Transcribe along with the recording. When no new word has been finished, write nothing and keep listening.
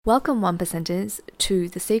Welcome, One Percenters, to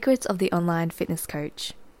The Secrets of the Online Fitness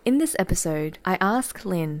Coach. In this episode, I ask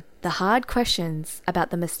Lynn the hard questions about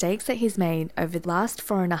the mistakes that he's made over the last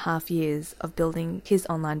 4.5 years of building his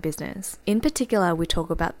online business. In particular, we talk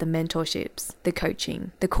about the mentorships, the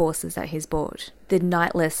coaching, the courses that he's bought, the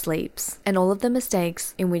nightless sleeps, and all of the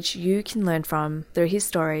mistakes in which you can learn from through his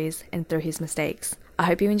stories and through his mistakes. I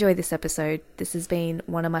hope you enjoy this episode. This has been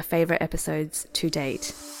one of my favorite episodes to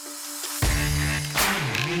date.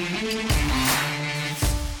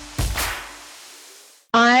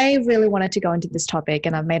 I really wanted to go into this topic,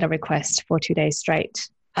 and I've made a request for 2 days straight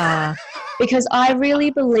because I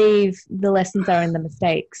really believe the lessons are in the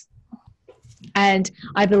mistakes. And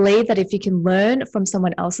I believe that if you can learn from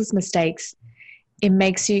someone else's mistakes, it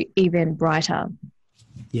makes you even brighter.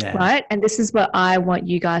 Yeah. Right? And this is what I want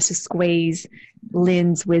you guys to squeeze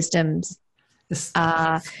Lynn's wisdoms.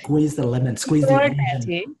 Squeeze the lemon, squeeze the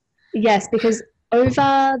onion. Yes, because over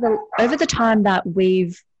the time that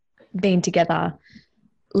we've been together,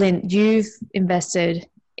 Lynn, you've invested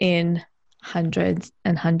in hundreds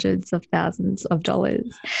and hundreds of thousands of dollars.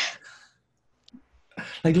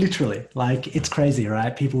 Like literally, like it's crazy,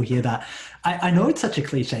 right? People hear that. I know it's such a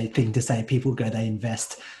cliche thing to say, people go, they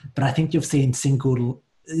invest, but I think you've seen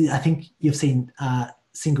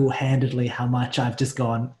single-handedly how much I've just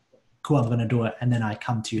gone, cool, I'm going to do it. And then I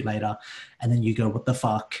come to you later and then you go, what the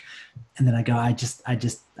fuck? And then I go, I just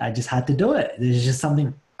had to do it. There's just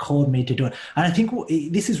something called me to do it. And I think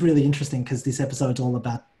this is really interesting because this episode's all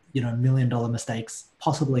about, $1 million mistakes,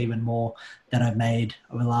 possibly even more, that I've made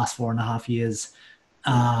over the last 4.5 years.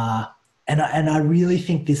 And I really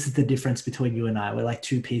think this is the difference between you and I. We're like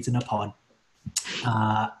two peas in a pod.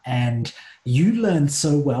 And you learn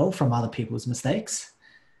so well from other people's mistakes,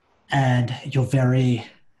 and you're very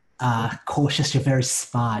cautious, you're very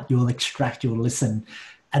smart, you'll extract, you'll listen,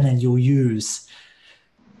 and then you'll use.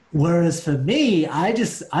 Whereas for me, I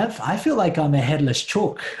feel like I'm a headless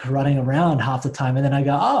chook running around half the time. And then I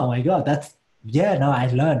go, oh my God, I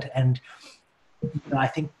learned. And I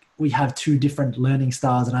think we have two different learning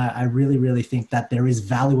styles. And I really, really think that there is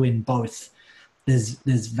value in both.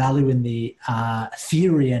 There's value in the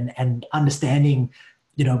theory and understanding,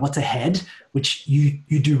 what's ahead, which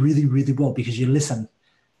you do really, really well because you listen.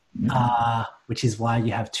 Which is why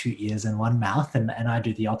you have 2 ears and 1 mouth, and I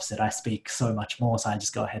do the opposite. I speak so much more, so I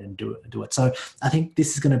just go ahead and do it. So I think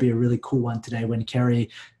this is going to be a really cool one today. When Kerry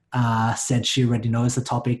said she already knows the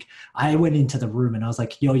topic, I went into the room and I was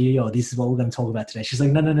like, yo, this is what we're going to talk about today. She's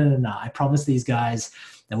like, no. I promised these guys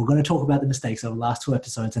that we're going to talk about the mistakes of the last 2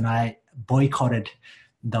 episodes, and I boycotted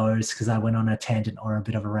those because I went on a tangent or a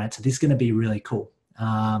bit of a rant. So this is going to be really cool.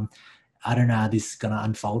 I don't know how this is going to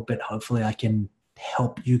unfold, but hopefully I can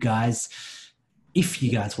help you guys. If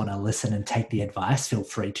you guys want to listen and take the advice, feel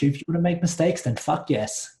free to. If you want to make mistakes, then fuck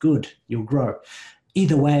yes, good, you'll grow.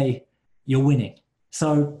 Either way, you're winning.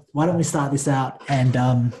 So why don't we start this out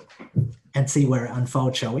and see where it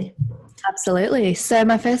unfolds, shall we? Absolutely. So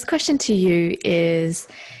my first question to you is,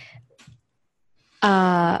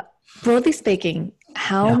 broadly speaking,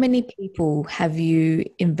 how many people have you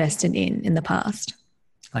invested in the past?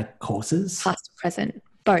 Like courses? Past or present?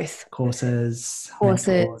 Both. Courses.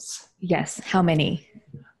 Mentors. Yes. How many?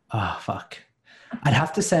 Oh, fuck. I'd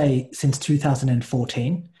have to say since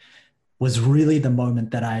 2014 was really the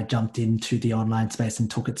moment that I jumped into the online space and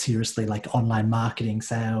took it seriously, like online marketing,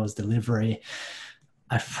 sales, delivery.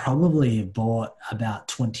 I've probably bought about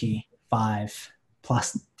 25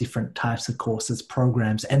 plus different types of courses,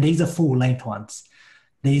 programs, and these are full length ones.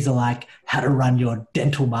 These are like how to run your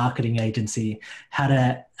dental marketing agency, how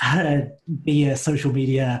to be a social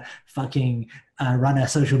media run a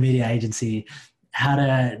social media agency,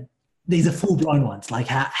 these are full blown ones, like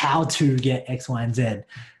how to get X, Y, and Z.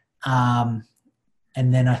 And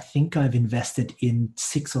then I think I've invested in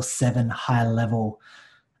 6 or 7 high level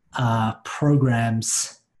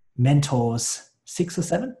programs, mentors, 6 or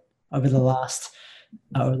 7 over the last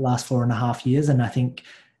 4.5 years. And I think,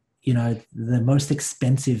 the most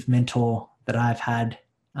expensive mentor that I've had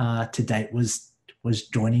to date was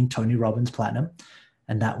joining Tony Robbins Platinum.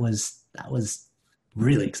 And that was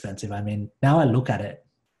really expensive. I mean, now I look at it,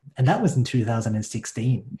 and that was in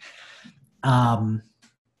 2016. That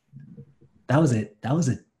was it. That was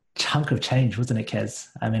a chunk of change, wasn't it, Kez?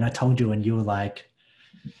 I mean, I told you and you were like,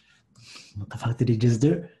 what the fuck did he just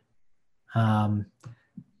do? But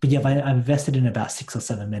yeah, I invested in about 6 or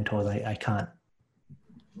 7 mentors. I can't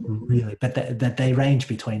really, but that they range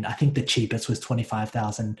between, I think the cheapest was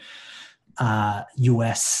 25,000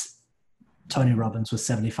 US. Tony Robbins was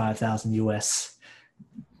 75,000 US.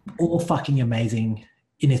 All fucking amazing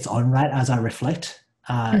in its own right as I reflect.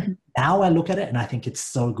 Now I look at it and I think it's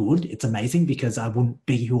so good. It's amazing because I wouldn't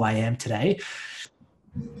be who I am today.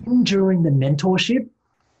 During the mentorship,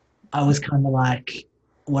 I was kind of like,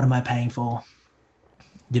 what am I paying for?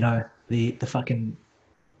 You know, the fucking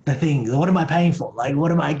the thing. What am I paying for? Like,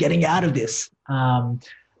 what am I getting out of this? The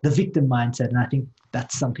victim mindset, and I think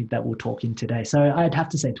that's something that we'll talk in today. So I'd have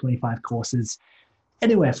to say 25 courses,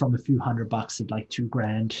 anywhere from a few $100 to like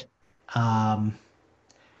 $2,000.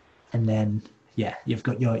 And then yeah, you've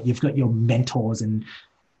got your mentors and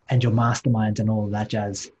your masterminds and all of that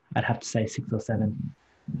jazz. I'd have to say 6 or 7.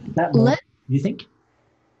 Is that more? Let You think?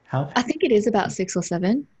 How? I think it is about 6 or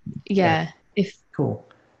 7. Yeah, Yeah. If cool.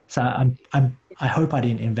 So I hope I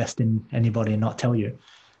didn't invest in anybody and not tell you.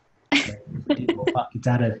 So, well, fuck,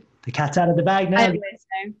 the cat's out of the bag I now. believe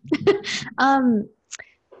so.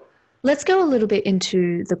 Let's go a little bit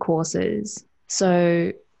into the courses.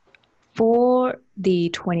 So for the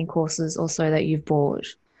 20 courses or so that you've bought,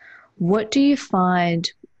 what do you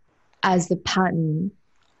find as the pattern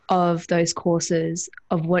of those courses,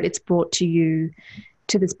 of what it's brought to you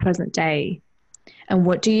to this present day? And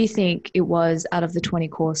what do you think it was out of the 20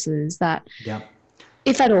 courses that, Yeah,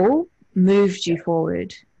 if at all, moved you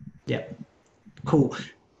forward? yeah, cool.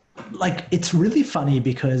 Like it's really funny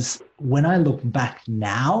because when I look back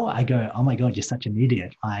now, I go, "Oh my god, you're such an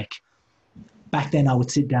idiot!" Like back then, I would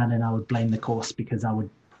sit down and I would blame the course because I would,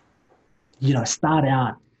 start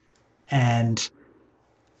out and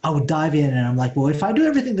I would dive in and I'm like, well, if I do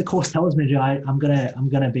everything the course tells me to, I'm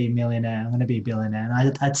gonna be a millionaire. I'm gonna be a billionaire.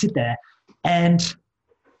 And I'd sit there and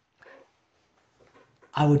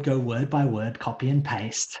I would go word by word, copy and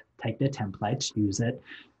paste, take their templates, use it,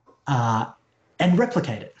 uh, and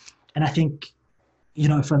replicate it. And I think,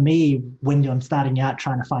 for me, when I'm starting out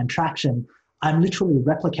trying to find traction, I'm literally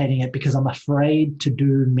replicating it because I'm afraid to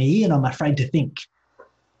do me and I'm afraid to think.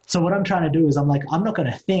 So what I'm trying to do is I'm like, I'm not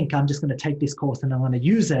going to think, I'm just going to take this course and I'm going to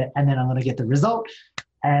use it and then I'm going to get the result.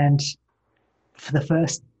 And for the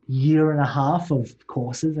first year and a half of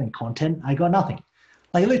courses and content, I got nothing.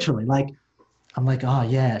 Like literally, like I'm like, oh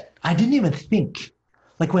yeah, I didn't even think.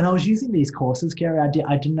 Like when I was using these courses, Gary, I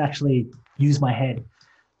didn't actually use my head.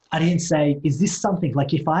 I didn't say, is this something,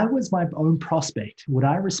 like if I was my own prospect, would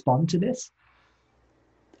I respond to this?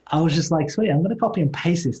 I was just like, sweet, I'm going to copy and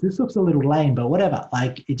paste this. This looks a little lame, but whatever.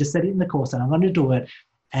 Like it just said it in the course and I'm going to do it.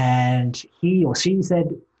 And he or she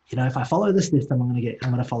said, if I follow this system, I'm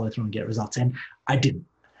going to follow through and get results. And I didn't.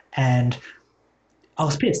 And I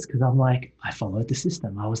was pissed because I'm like, I followed the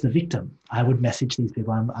system. I was the victim. I would message these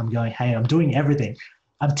people. I'm going, hey, I'm doing everything.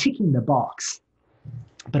 I'm ticking the box,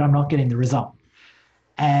 but I'm not getting the result.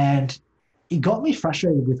 And it got me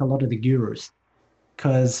frustrated with a lot of the gurus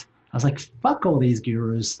because I was like, fuck all these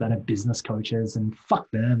gurus that are business coaches and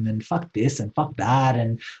fuck them and fuck this and fuck that.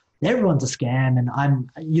 And everyone's a scam. And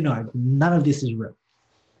none of this is real.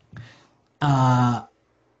 And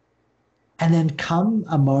then come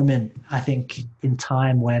a moment, I think, in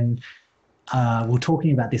time when we were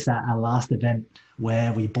talking about this at our last event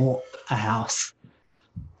where we bought a house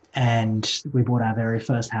and we bought our very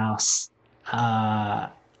first house. I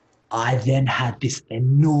then had this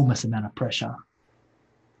enormous amount of pressure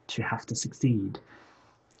to have to succeed.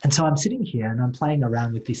 And so I'm sitting here and I'm playing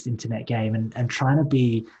around with this internet game and trying to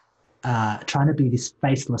be this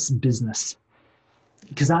faceless business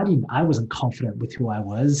because I wasn't confident with who I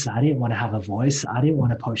was. I didn't want to have a voice. I didn't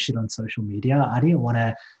want to post shit on social media. I didn't want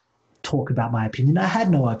to talk about my opinion. I had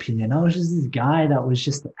no opinion. I was just this guy that was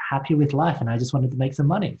just happy with life and I just wanted to make some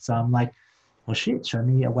money. So I'm like, well, shit, show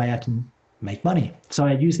me a way I can make money. So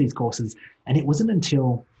I used these courses and it wasn't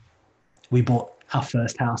until we bought our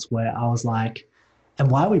first house where I was like, and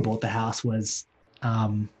why we bought the house was,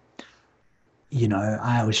 I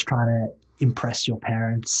was trying to impress your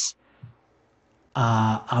parents.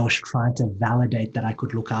 I was trying to validate that I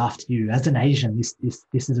could look after you. As an Asian, this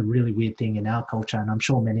is a really weird thing in our culture, and I'm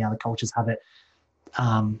sure many other cultures have it.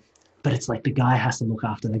 But it's like the guy has to look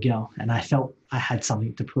after the girl, and I felt I had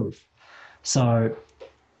something to prove. So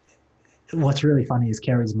what's really funny is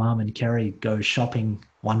Kerry's mum and Kerry go shopping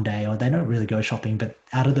one day, or they don't really go shopping, but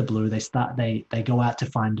out of the blue, they go out to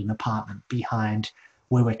find an apartment behind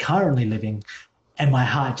where we're currently living, and my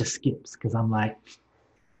heart just skips because I'm like,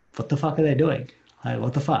 what the fuck are they doing? Like,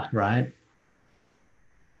 what the fuck, right?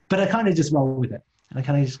 But I kind of just roll with it. And I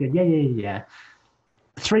kind of just go, yeah.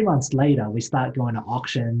 3 months later, we start going to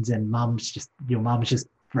auctions and your mum's just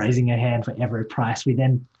raising her hand for every price. We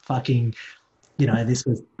then fucking, this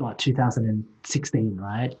was like 2016,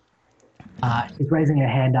 right? She's raising her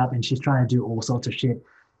hand up and she's trying to do all sorts of shit.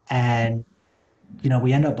 And,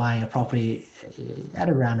 we end up buying a property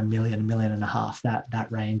at around $1.5 million,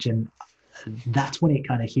 that range. And that's when it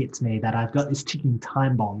kind of hits me that I've got this ticking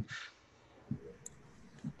time bomb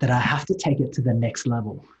that I have to take it to the next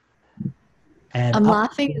level. And I'm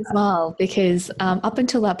laughing as well because up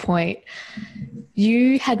until that point,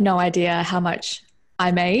 you had no idea how much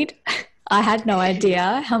I made. I had no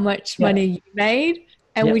idea how much yeah, money you made.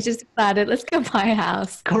 And yeah, we just decided, let's go buy a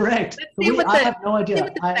house. correct. Let's see what I have no see idea.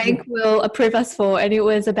 what the bank will approve us for. And it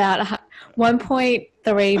was about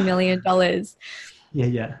 $1.3 million. Yeah,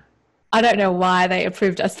 yeah. I don't know why they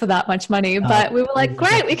approved us for that much money, but we were like,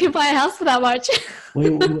 great, we can buy a house for that much. We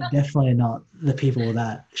were definitely not the people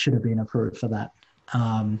that should have been approved for that.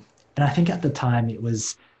 And I think at the time it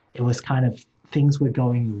was kind of things were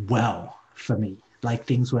going well for me. Like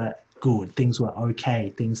things were good, things were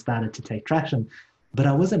okay, things started to take traction. But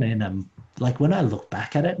I wasn't in them. Like when I look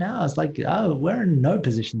back at it now, I was like, oh, we're in no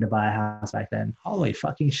position to buy a house back then. Holy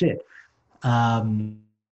fucking shit. Um,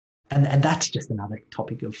 and that's just another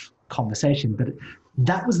topic of conversation. But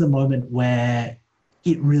that was the moment where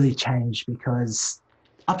it really changed because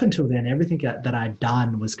up until then, everything that I'd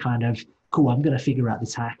done was kind of cool. I'm going to figure out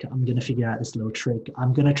this hack. I'm going to figure out this little trick.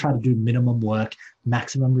 I'm going to try to do minimum work,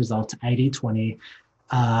 maximum results, 80-20.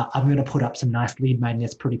 I'm going to put up some nice lead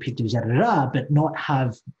magnets, pretty pictures, but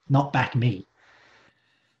not back me.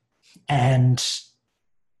 And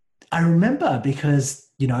I remember because,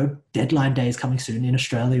 deadline day is coming soon. In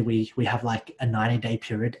Australia, we have like a 90-day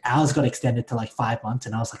period. Ours got extended to like 5 months.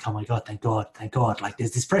 And I was like, oh my God, thank God, thank God. Like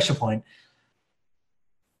there's this pressure point.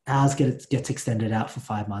 Ours gets extended out for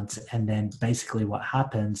 5 months. And then basically what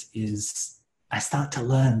happens is I start to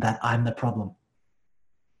learn that I'm the problem.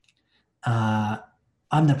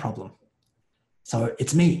 I'm the problem. So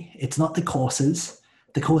it's me. It's not the courses.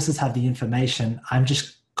 The courses have the information. I'm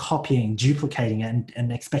just copying, duplicating it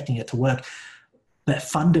and expecting it to work. But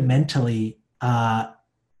fundamentally,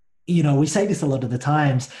 we say this a lot of the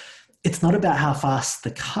times, it's not about how fast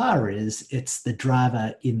the car is, it's the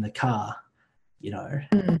driver in the car.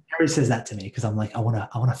 Kerry says that to me because I'm like, I want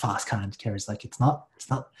a fast car. And Kerry's like, it's not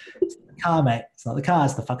the car, mate. It's not the car,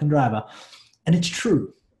 it's the fucking driver. And it's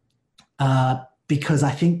true. Because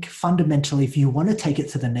I think fundamentally, if you want to take it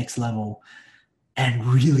to the next level and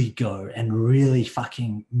really go and really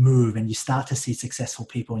fucking move and you start to see successful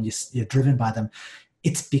people and you're driven by them,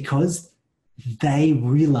 it's because they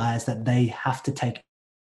realize that they have to take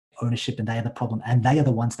ownership and they are the problem and they are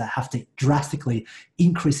the ones that have to drastically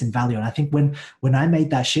increase in value. And I think when I made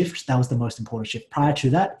that shift, that was the most important shift. Prior to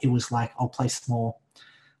that, it was like, I'll play small,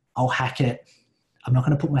 I'll hack it. I'm not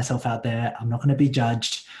going to put myself out there. I'm not going to be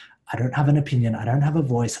judged. I don't have an opinion. I don't have a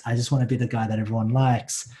voice. I just want to be the guy that everyone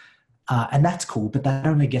likes. And that's cool, but that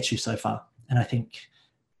only gets you so far. And I think,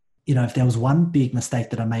 if there was one big mistake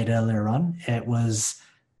that I made earlier on, it was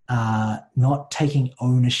not taking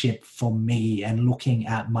ownership for me and looking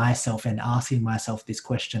at myself and asking myself this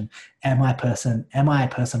question, am I a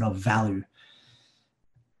person of value?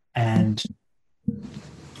 And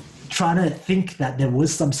trying to think that there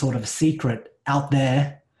was some sort of secret out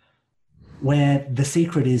there where the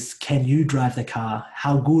secret is, can you drive the car?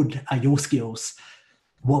 How good are your skills?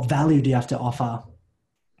 What value do you have to offer?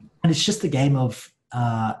 And it's just a game of,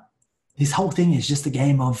 this whole thing is just a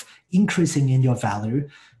game of increasing in your value,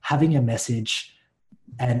 having a message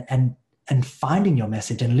and finding your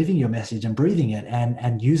message and living your message and breathing it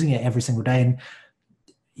and using it every single day.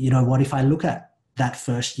 And what if I look at that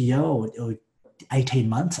first year or 18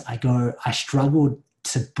 months, I struggled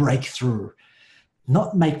to break through.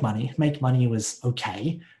 Not make money. Make money was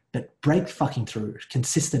okay, but break fucking through.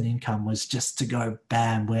 Consistent income was just to go,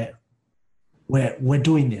 bam, we're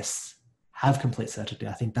doing this. Have complete certainty.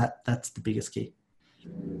 I think that's the biggest key.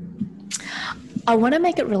 I want to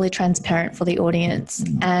make it really transparent for the audience,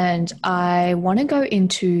 and I want to go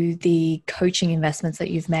into the coaching investments that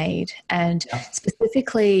you've made. And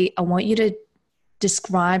specifically, I want you to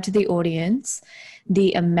describe to the audience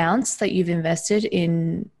the amounts that you've invested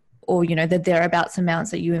in, or the thereabouts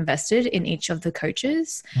amounts that you invested in each of the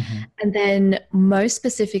coaches. Mm-hmm. And then most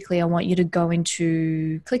specifically, I want you to go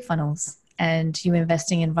into ClickFunnels and you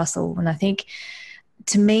investing in Russell. And I think,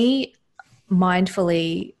 to me,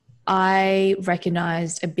 mindfully, I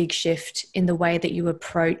recognized a big shift in the way that you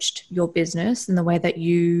approached your business and the way that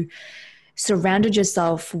you surrounded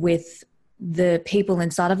yourself with the people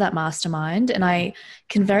inside of that mastermind. And I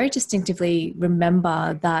can very distinctively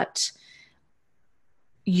remember that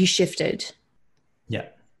you shifted. Yeah.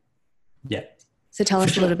 Yeah. So tell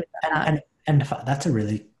us a little bit about that. And that's a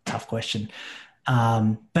really tough question.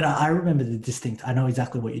 But I remember the distinct, I know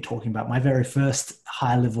exactly what you're talking about. My very first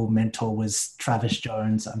high level mentor was Travis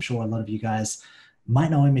Jones. I'm sure a lot of you guys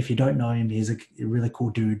might know him. If you don't know him, he's a really cool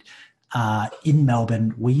dude. in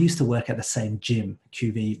Melbourne, we used to work at the same gym,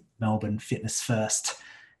 QV Melbourne Fitness First.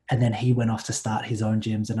 And then he went off to start his own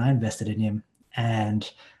gyms and I invested in him. And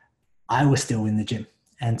I was still in the gym.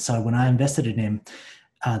 And so when I invested in him,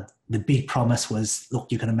 the big promise was,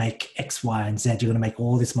 look, you're going to make X, Y, and Z. You're going to make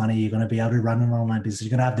all this money. You're going to be able to run an online business.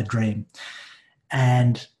 You're going to have the dream.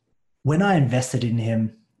 And when I invested in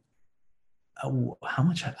him, how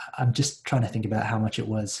much? I'm just trying to think about how much it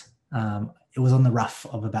was. It was on the rough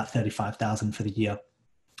of about 35,000 for the year.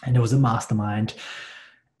 And it was a mastermind.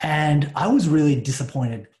 And I was really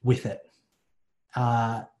disappointed with it.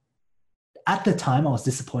 At the time, I was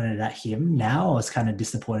disappointed at him. Now I was kind of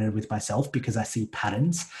disappointed with myself because I see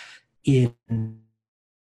patterns in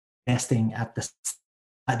investing at the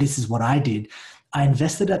start. This is what I did. I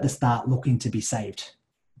invested at the start looking to be saved.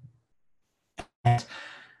 And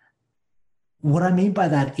what I mean by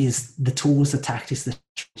that is the tools, the tactics, the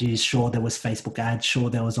strategies. Sure, there was Facebook ads. Sure,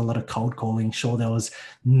 there was a lot of cold calling. Sure, there was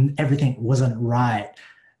everything wasn't right.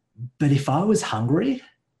 But if I was hungry,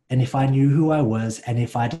 and if I knew who I was, and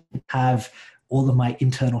if I didn't have all of my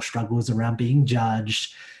internal struggles around being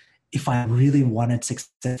judged, if I really wanted success,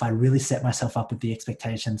 if I really set myself up with the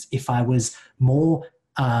expectations, if I was more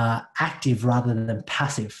active rather than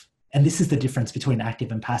passive, and this is the difference between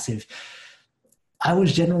active and passive, I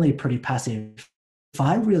was generally pretty passive. If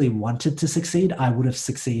I really wanted to succeed, I would have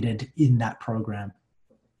succeeded in that program.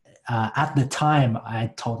 At the time, I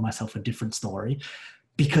told myself a different story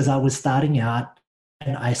because I was starting out.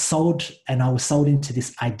 And I was sold into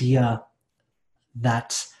this idea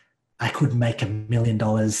that I could make $1 million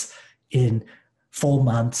in 4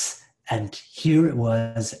 months. And here it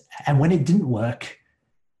was. And when it didn't work,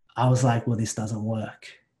 I was like, well, this doesn't work.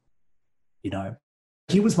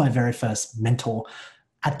 He was my very first mentor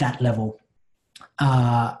at that level.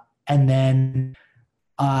 And then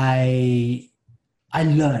I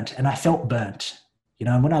learned and I felt burnt.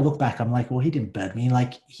 And when I look back, I'm like, well, he didn't burn me.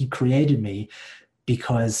 Like, he created me.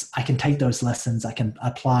 Because I can take those lessons, I can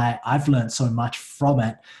apply. I've learned so much from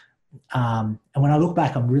it. And when I look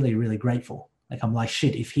back, I'm really, really grateful. Like, I'm like,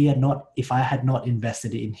 shit, if I had not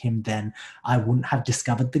invested in him then, I wouldn't have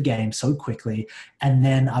discovered the game so quickly. And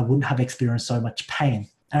then I wouldn't have experienced so much pain.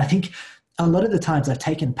 And I think a lot of the times I've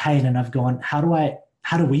taken pain and I've gone, how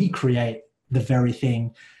do we create the very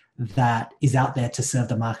thing that is out there to serve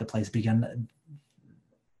the marketplace? Begin,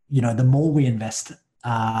 the more we invest,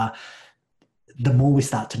 the more we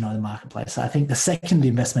start to know the marketplace. So I think the second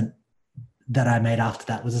investment that I made after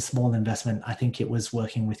that was a small investment. I think it was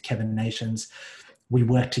working with Kevin Nations. We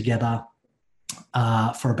worked together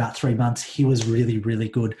for about 3 months. He was really, really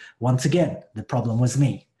good. Once again, the problem was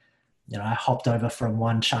me. I hopped over from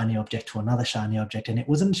one shiny object to another shiny object. And it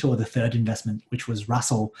wasn't until the third investment, which was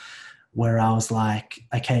Russell, where I was like,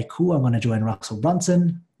 okay, cool. I want to join Russell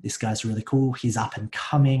Brunson. This guy's really cool. He's up and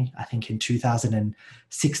coming. I think in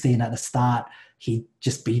 2016 at the start, he'd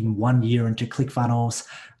just been 1 year into ClickFunnels.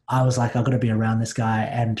 I was like, I've got to be around this guy.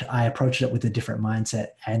 And I approached it with a different mindset.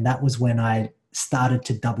 And that was when I started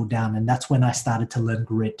to double down. And that's when I started to learn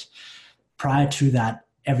grit. Prior to that,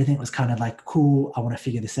 everything was kind of like, cool, I want to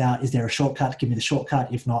figure this out. Is there a shortcut? Give me the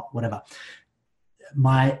shortcut. If not, whatever.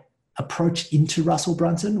 My approach into Russell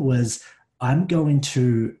Brunson was, I'm going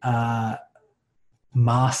to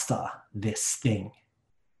master this thing,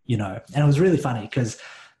 and it was really funny because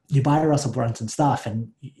you buy Russell Brunson stuff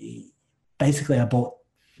and basically I bought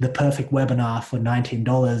the perfect webinar for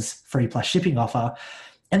 $19 free plus shipping offer.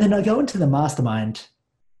 And then I go into the mastermind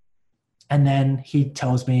and then he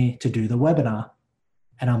tells me to do the webinar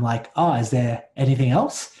and I'm like, oh, is there anything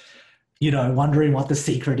else? Wondering what the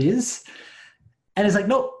secret is. And it's like,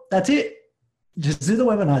 nope, that's it. Just do the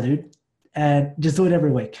webinar, dude. And just do it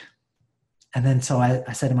every week. And then so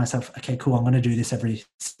I said to myself, okay, cool. I'm going to do this every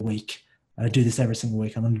week. I'm going to do this every single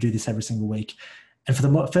week. I'm going to do this every single week. And for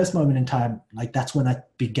the first moment in time, like that's when I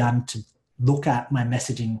began to look at my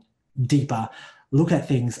messaging deeper, look at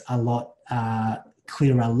things a lot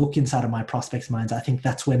clearer, look inside of my prospects' minds. I think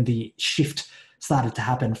that's when the shift started to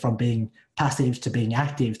happen from being passive to being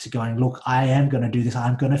active to going, look, I am going to do this.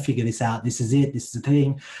 I'm going to figure this out. This is it. This is the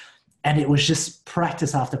thing. And it was just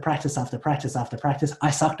practice after practice after practice after practice. I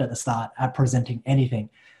sucked at the start at presenting anything.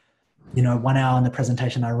 1 hour on the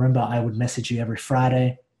presentation, I remember I would message you every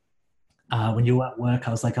Friday. When you were at work,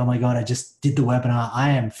 I was like, oh my God, I just did the webinar. I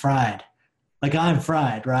am fried. Like I'm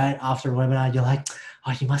fried, right? After a webinar, you're like,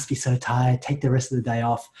 oh, you must be so tired. Take the rest of the day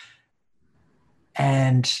off.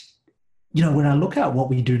 And, when I look at what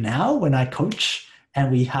we do now, when I coach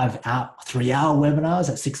and we have our 3-hour webinars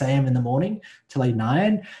at 6 a.m. in the morning till like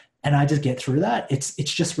 9, and I just get through that. It's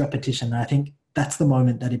just repetition. And I think that's the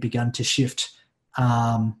moment that it began to shift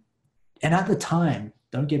And at the time,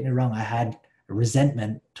 don't get me wrong, I had a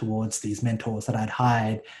resentment towards these mentors that I'd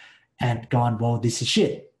hired and gone, well, this is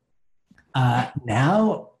shit.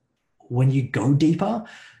 Now, when you go deeper,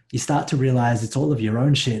 you start to realize it's all of your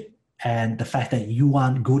own shit. And the fact that you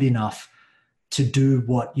aren't good enough to do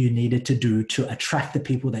what you needed to do to attract the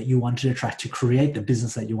people that you wanted to attract, to create the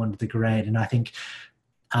business that you wanted to create. And I think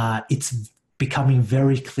it's becoming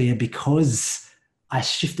very clear because I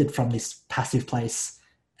shifted from this passive place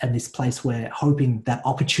and this place where hoping that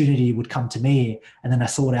opportunity would come to me. And then I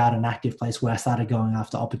sought out an active place where I started going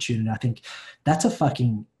after opportunity. I think that's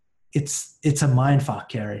it's a mind fuck,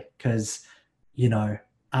 Kerry, because,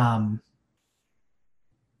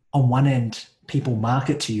 on one end, people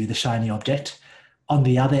market to you the shiny object. On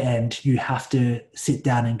the other end, you have to sit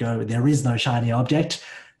down and go, there is no shiny object.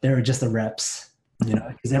 There are just the reps,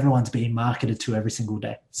 because everyone's being marketed to every single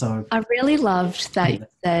day. So I really loved that you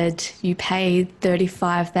said you paid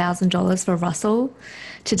 $35,000 for Russell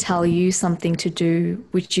to tell you something to do,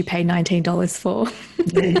 which you paid $19 for.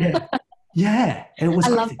 Yeah. And it was I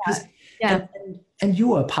love that. Yeah. And you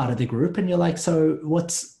were a part of the group and you're like, so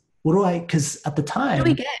what do I, because at the time, what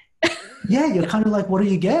do we get? Yeah, you're kind of like, what do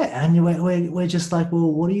you get? And we're just like,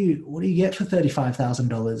 well, what do you get for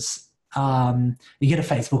 $35,000? You get a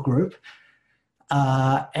Facebook group,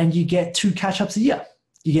 and you get 2 catch-ups a year.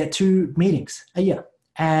 You get 2 meetings a year,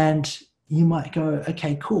 and you might go,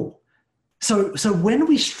 okay, cool. So when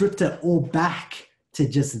we stripped it all back to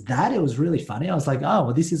just that, it was really funny. I was like, oh,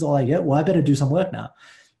 well, this is all I get. Well, I better do some work now.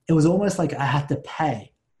 It was almost like I had to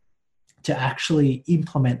pay to actually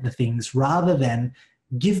implement the things rather than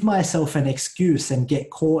give myself an excuse and get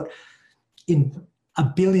caught in a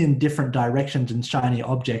billion different directions and shiny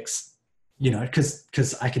objects,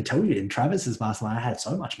 because I can tell you in Travis's mastermind, I had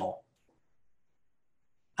so much more.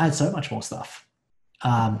 I had so much more stuff.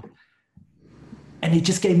 And it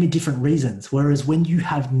just gave me different reasons. Whereas when you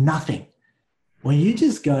have nothing, when you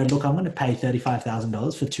just go, look, I'm going to pay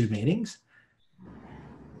 $35,000 for 2 meetings,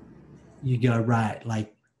 you go, right,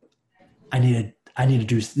 like I need to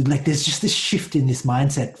do, like, there's just this shift in this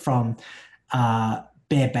mindset from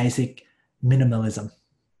bare basic minimalism.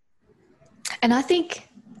 And I think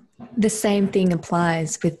the same thing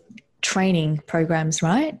applies with training programs,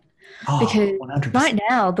 right? Because 100%. Right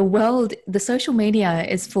now, the social media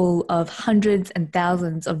is full of hundreds and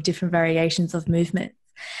thousands of different variations of movement.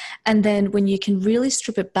 And then when you can really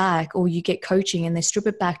strip it back, or you get coaching and they strip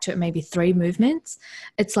it back to maybe 3 movements,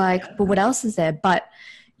 it's like, well, what else is there? But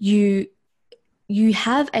you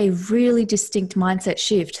have a really distinct mindset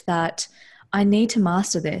shift that I need to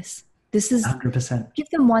master this. This is 100%. Give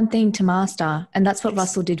them one thing to master. And that's what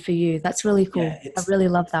Russell did for you. That's really cool. Yeah, I really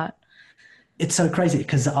love that. It's so crazy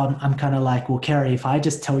because I'm kind of like, well, Kerry, if I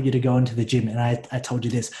just tell you to go into the gym and I told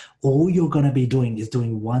you this, all you're going to be doing is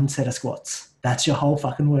doing 1 set of squats. That's your whole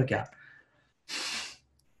fucking workout.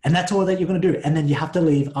 And that's all that you're going to do. And then you have to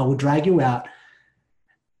leave. I will drag you out.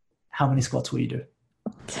 How many squats will you do?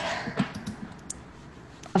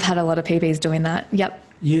 I've had a lot of PBs doing that. Yep.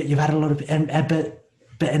 You've had a lot of,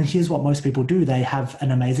 and here's what most people do. They have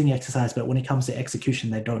an amazing exercise, but when it comes to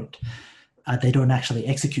execution, they don't actually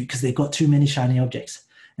execute because they've got too many shiny objects.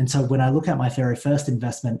 And so when I look at my very first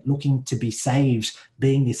investment, looking to be saved,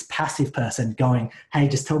 being this passive person going, hey,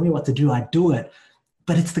 just tell me what to do, I do it.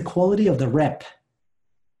 But it's the quality of the rep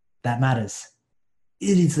that matters.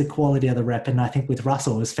 It is the quality of the rep. And I think with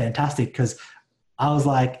Russell, it was fantastic because I was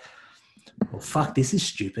like, well, fuck, this is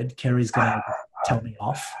stupid. Kerry's going to tell me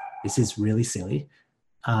off. This is really silly.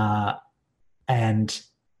 And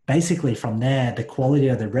basically from there, the quality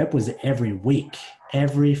of the rep was every week,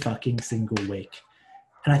 every fucking single week.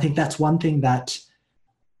 And I think that's one thing that's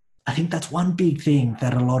one big thing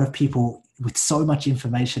that a lot of people with so much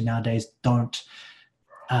information nowadays don't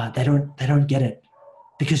get it,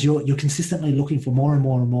 because you're consistently looking for more and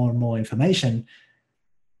more and more and more information.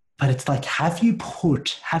 But it's like, have you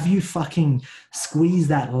fucking squeezed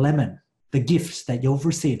that lemon, the gift that you've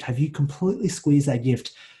received? Have you completely squeezed that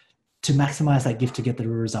gift to maximize that gift to get the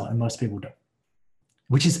result? And most people don't,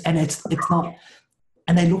 it's not,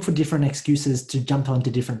 and they look for different excuses to jump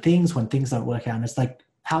onto different things when things don't work out. And it's like,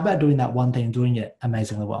 how about doing that one thing, doing it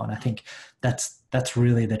amazingly well? And I think that's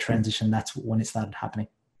really the transition. That's when it started happening.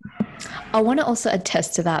 I want to also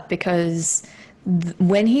attest to that because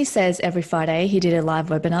when he says every Friday he did a live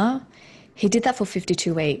webinar, he did that for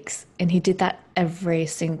 52 weeks and he did that every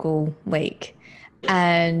single week.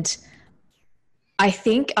 And I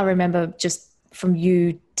think I remember just from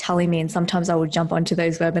you telling me, and sometimes I would jump onto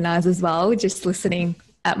those webinars as well, just listening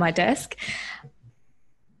at my desk.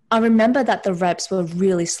 I remember that the reps were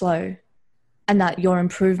really slow and that your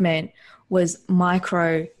improvement was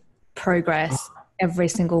micro progress every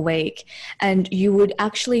single week. And you would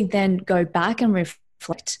actually then go back and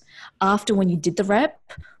reflect after when you did the rep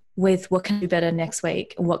with what can I do better next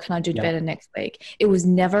week and what can I do better next week. It was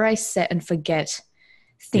never a set and forget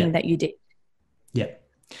thing that you did. Yeah.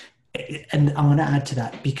 And I'm going to add to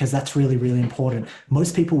that because that's really, really important.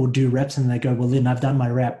 Most people will do reps and they go, well, Lynn, I've done my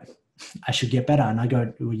rep. I should get better. And I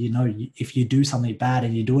go, well, you know, if you do something bad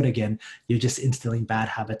and you do it again, you're just instilling bad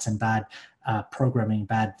habits and bad programming,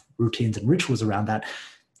 bad routines and rituals around that.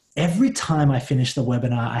 Every time I finished the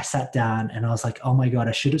webinar, I sat down and I was like, oh my God,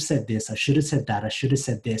 I should have said this. I should have said that. I should have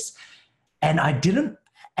said this. And I didn't.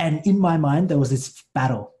 And in my mind, there was this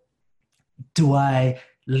battle. Do I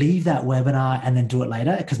leave that webinar and then do it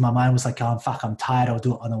later? Because my mind was like, oh, fuck, I'm tired. I'll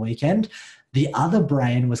do it on the weekend. The other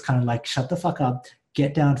brain was kind of like, shut the fuck up,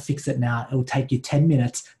 get down, fix it now. It'll take you 10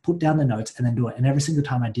 minutes, put down the notes and then do it. And every single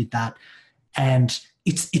time I did that, and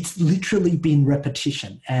it's literally been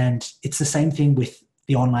repetition. And it's the same thing with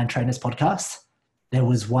the Online Trainers podcast. There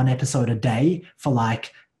was one episode a day for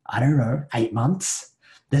like, I don't know, 8 months.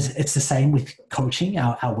 It's the same with coaching,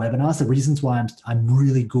 our webinars. The reasons why I'm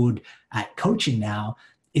really good at coaching now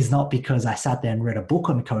is not because I sat there and read a book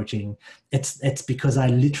on coaching. It's because I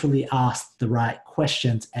literally asked the right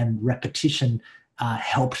questions, and repetition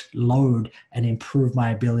helped load and improve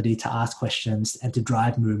my ability to ask questions and to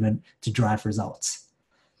drive movement, to drive results.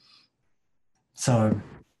 So,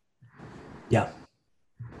 yeah.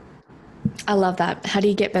 I love that. How do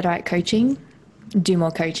you get better at coaching? Do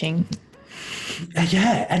more coaching.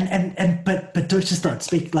 Yeah, but don't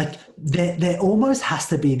speak. Like there almost has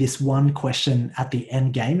to be this one question at the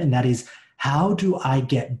end game, and that is, how do I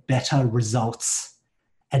get better results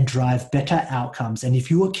and drive better outcomes? And if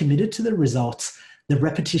you are committed to the results, the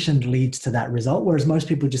repetition leads to that result. Whereas most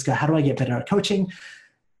people just go, how do I get better at coaching?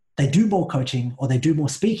 They do more coaching or they do more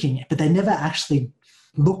speaking, but they never actually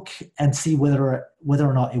look and see whether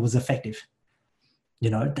or not it was effective, you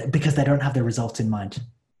know, because they don't have the results in mind.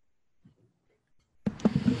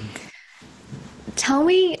 Tell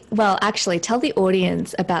the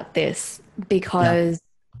audience about this, because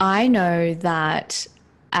I know that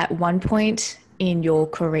at one point in your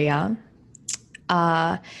career,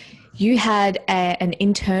 you had an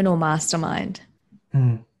internal mastermind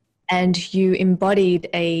and you embodied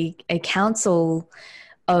a council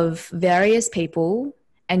of various people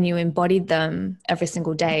and you embodied them every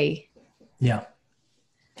single day. Yeah.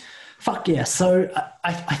 Fuck yeah. So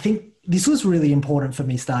I think this was really important for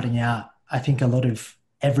me starting out. I think a lot of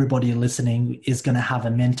everybody listening is going to have a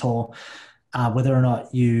mentor, whether or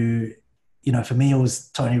not you know, for me, it was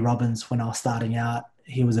Tony Robbins when I was starting out.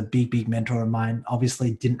 He was a big, big mentor of mine.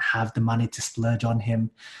 Obviously didn't have the money to splurge on him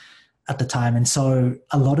at the time. And so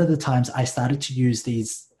a lot of the times I started to use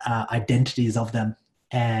these identities of them,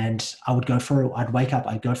 and I'd wake up,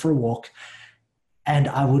 I'd go for a walk, and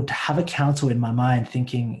I would have a counsel in my mind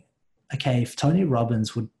thinking, okay, if Tony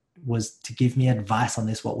Robbins was to give me advice on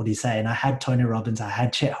this, what would he say? And I had Tony Robbins, I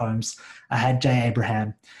had Chet Holmes, I had Jay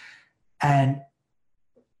Abraham, and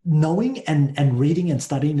knowing and reading and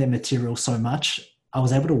studying their material so much, I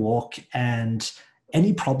was able to walk, and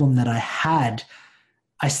any problem that I had,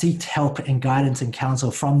 I seeked help and guidance and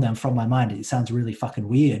counsel from them, from my mind. It sounds really fucking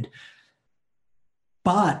weird,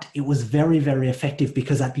 but it was very, very effective,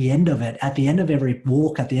 because at the end of every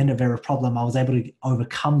walk, at the end of every problem, I was able to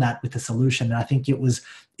overcome that with a solution. And I think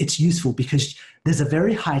it's useful because there's a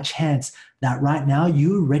very high chance that right now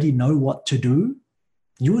you already know what to do.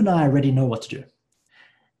 You and I already know what to do.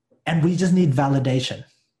 And we just need validation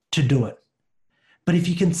to do it. But if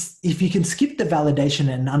you can skip the validation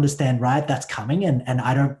and understand, right, that's coming and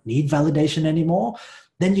I don't need validation anymore,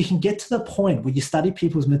 then you can get to the point where you study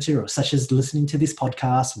people's material, such as listening to this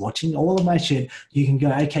podcast, watching all of my shit. You can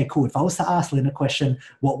go, okay, cool. If I was to ask Lynn a question,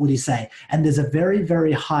 what would he say? And there's a very,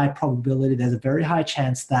 very high probability, there's a very high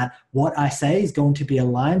chance that what I say is going to be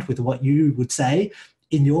aligned with what you would say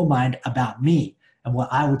in your mind about me and what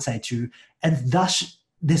I would say to you. And thus,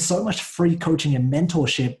 there's so much free coaching and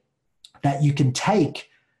mentorship that you can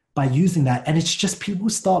take by using that. And it's just people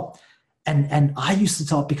stop. And I used to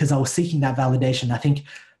stop because I was seeking that validation. I think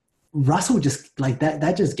Russell just like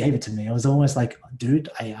that just gave it to me. It was almost like, dude,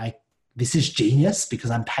 I this is genius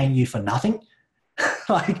because I'm paying you for nothing.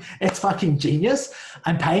 Like, it's fucking genius.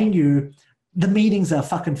 I'm paying you. The meetings are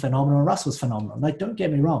fucking phenomenal. Russell's phenomenal. Like, don't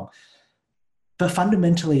get me wrong. But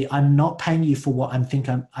fundamentally, I'm not paying you for what I think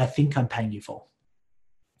I'm paying you for.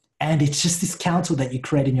 And it's just this counsel that you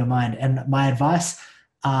create in your mind. And my advice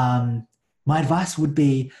would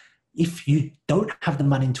be, if you don't have the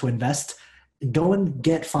money to invest, go and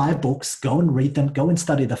get 5 books, go and read them, go and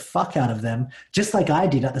study the fuck out of them, just like I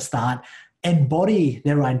did at the start. embody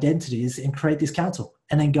their identities and create this council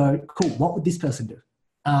and then go, cool, what would this person do?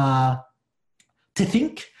 To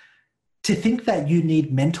think that you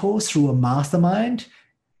need mentors through a mastermind,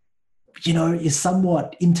 is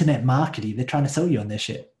somewhat internet marketing. They're trying to sell you on their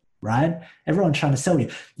shit, right? Everyone's trying to sell you.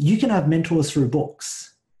 You can have mentors through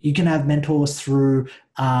books. You can have mentors through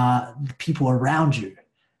people around you.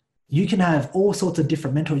 You can have all sorts of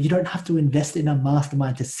different mentors. You don't have to invest in a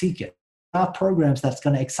mastermind to seek it. There are programs that's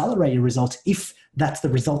going to accelerate your results if that's the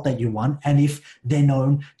result that you want, and if they're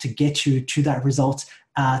known to get you to that result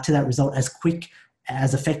as quick,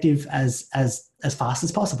 as effective, as fast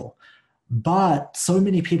as possible. But so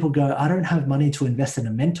many people go, I don't have money to invest in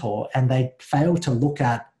a mentor, and they fail to look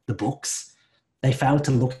at the books. They fail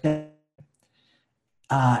to look at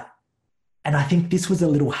and I think this was a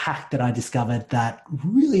little hack that I discovered that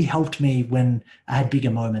really helped me when I had bigger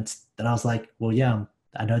moments, that I was like, well, yeah,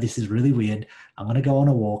 I know this is really weird. I'm going to go on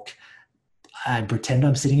a walk. I pretend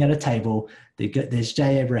I'm sitting at a table. There's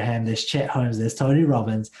Jay Abraham, there's Chet Holmes, there's Tony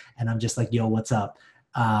Robbins. And I'm just like, yo, what's up?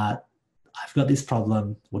 I've got this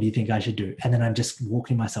problem. What do you think I should do? And then I'm just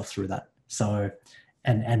walking myself through that. So,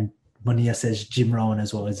 and Monia says Jim Rohn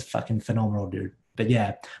as well is a fucking phenomenal dude. But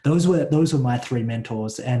yeah, those were my 3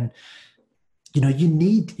 mentors. And you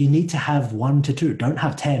need to have 1 to 2. Don't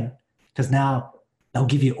have 10, because now they'll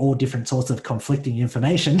give you all different sorts of conflicting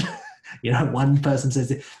information. One person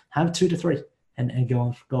says have 2 to 3, and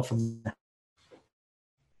go from there.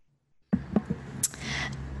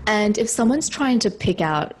 And if someone's trying to pick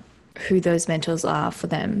out who those mentors are for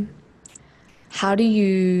them, how do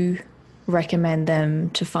you recommend them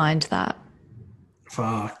to find that?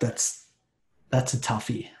 Fuck, that's a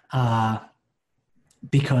toughie.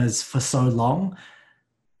 Because for so long,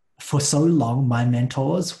 my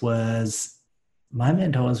mentors were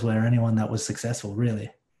anyone that was successful, really,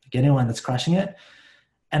 like anyone that's crushing it.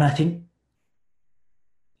 And I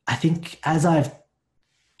think as I've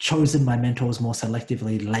chosen my mentors more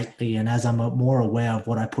selectively lately, and as I'm more aware of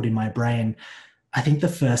what I put in my brain, I think the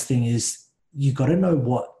first thing is you got to know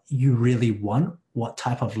what you really want, what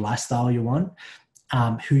type of lifestyle you want.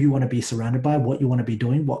 Who you want to be surrounded by, what you want to be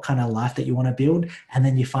doing, what kind of life that you want to build. And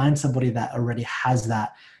then you find somebody that already has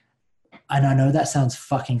that. And I know that sounds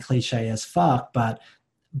fucking cliche as fuck, but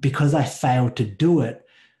because I failed to do it,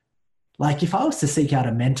 like if I was to seek out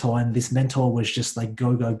a mentor and this mentor was just like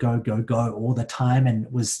go, go, go, go, go all the time and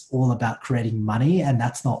was all about creating money, and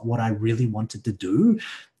that's not what I really wanted to do,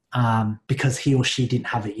 because he or she didn't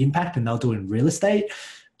have an impact and they're doing real estate,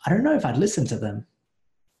 I don't know if I'd listen to them.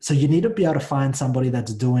 So you need to be able to find somebody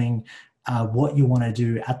that's doing what you want to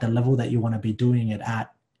do at the level that you want to be doing it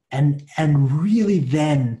at, and really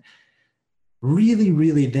then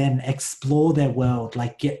explore their world,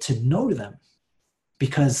 like get to know them,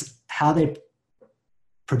 because how they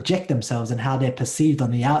project themselves and how they're perceived on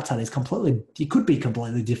the outside it could be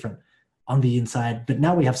completely different on the inside. But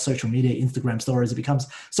now we have social media, Instagram stories. It becomes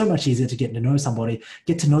so much easier to get to know somebody,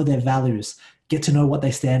 get to know their values, get to know what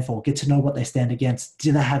they stand for, get to know what they stand against.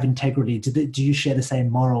 Do they have integrity? Do you share the same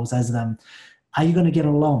morals as them? Are you going to get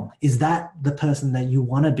along? Is that the person that you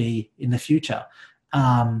want to be in the future?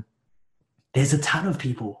 There's a ton of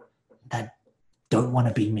people that don't want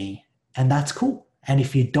to be me, and that's cool. And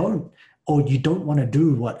if you don't, or you don't want to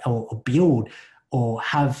do or build or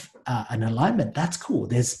have an alignment, that's cool.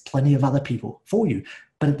 There's plenty of other people for you.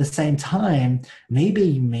 But at the same time,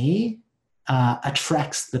 maybe me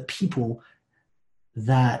attracts the people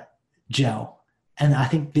that gel. And I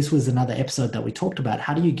think this was another episode that we talked about.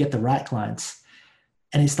 How do you get the right clients?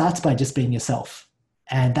 And it starts by just being yourself.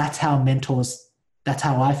 And that's how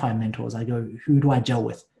I find mentors. I go, who do I gel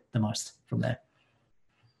with the most from there?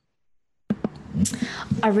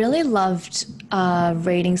 I really loved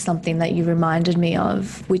reading something that you reminded me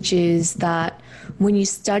of, which is that when you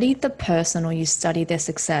study the person or you study their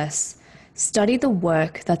success, study the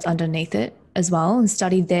work that's underneath it as well, and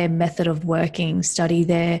study their method of working, study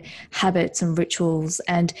their habits and rituals.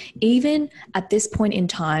 And even at this point in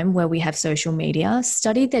time where we have social media,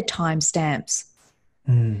 study their timestamps.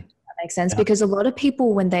 That makes sense? Yeah. Because a lot of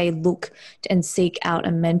people, when they look and seek out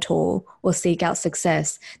a mentor or seek out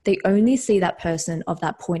success, they only see that person of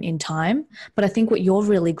that point in time. But I think what you're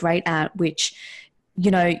really great at, which,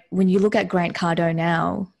 when you look at Grant Cardone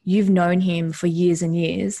now, you've known him for years and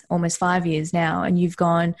years, almost 5 years now, and you've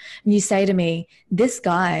gone and you say to me, this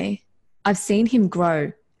guy, I've seen him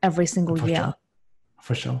grow every single year.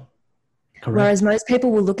 For sure. Correct. Whereas most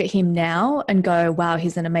people will look at him now and go, wow,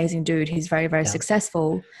 he's an amazing dude. He's very, very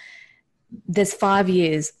successful. There's 5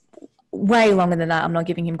 years, way longer than that. I'm not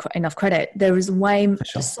giving him enough credit. There is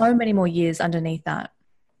so many more years underneath that.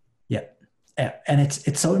 Yeah. Yeah, and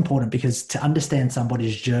it's so important because to understand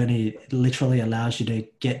somebody's journey it literally allows you to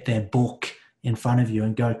get their book in front of you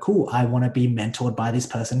and go, cool, I want to be mentored by this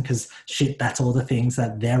person because shit, that's all the things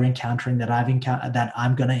that they're encountering that I've encountered that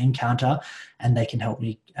I'm going to encounter, and they can help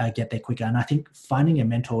me get there quicker. And I think finding a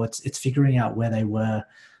mentor, it's figuring out where they were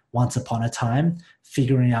once upon a time,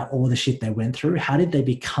 figuring out all the shit they went through. How did they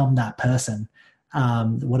become that person?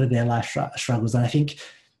 What are their life struggles? And I think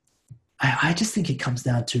I just think it comes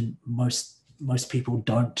down to most people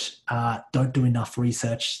don't do enough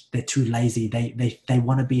research. They're too lazy. They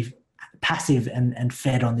want to be passive and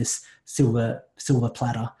fed on this silver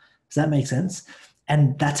platter. Does that make sense?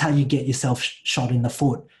 And that's how you get yourself shot in the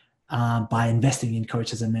foot by investing in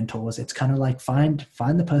coaches and mentors. It's kind of like find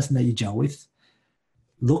the person that you gel with,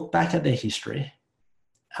 look back at their history,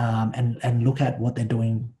 and look at what they're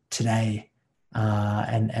doing today,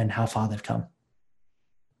 and how far they've come.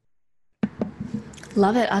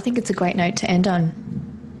 Love it. I think it's a great note to end on.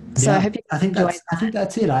 So Yeah, I hope you I think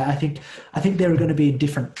that's it. I think there are going to be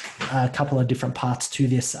a couple of different parts to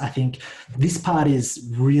this. I think this part is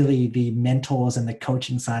really the mentors and the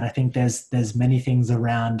coaching side. I think there's many things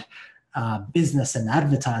around business and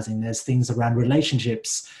advertising. There's things around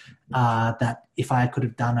relationships that if I could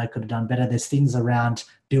have done better. There's things around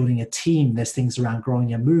building a team. There's things around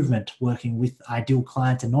growing a movement, working with ideal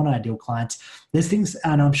clients and non-ideal clients. There's things,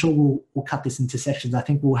 and I'm sure we'll cut this into sections. I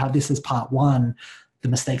think we'll have this as part one, the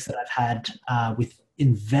mistakes that I've had with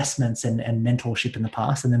investments and mentorship in the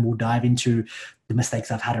past. And then we'll dive into the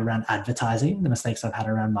mistakes I've had around advertising, the mistakes I've had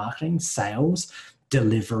around marketing, sales,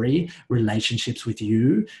 delivery, relationships with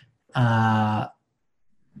you.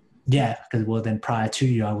 Because then prior to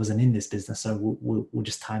you, I wasn't in this business. So we'll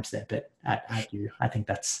just timestamp it at you. I think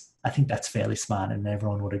that's fairly smart and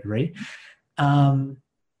everyone would agree. But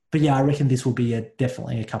yeah, I reckon this will be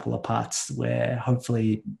definitely a couple of parts where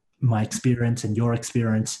hopefully my experience and your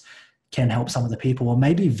experience can help some of the people, or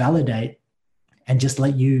maybe validate and just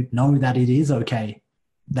let you know that it is okay,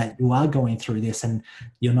 that you are going through this and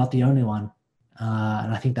you're not the only one.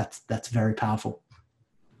 And I think that's very powerful.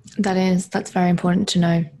 That's very important to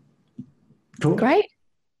know. Cool. Great.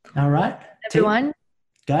 All right. Everyone.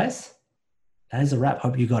 Guys, that is a wrap.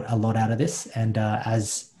 Hope you got a lot out of this. And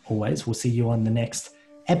as always, we'll see you on the next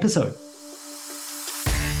episode.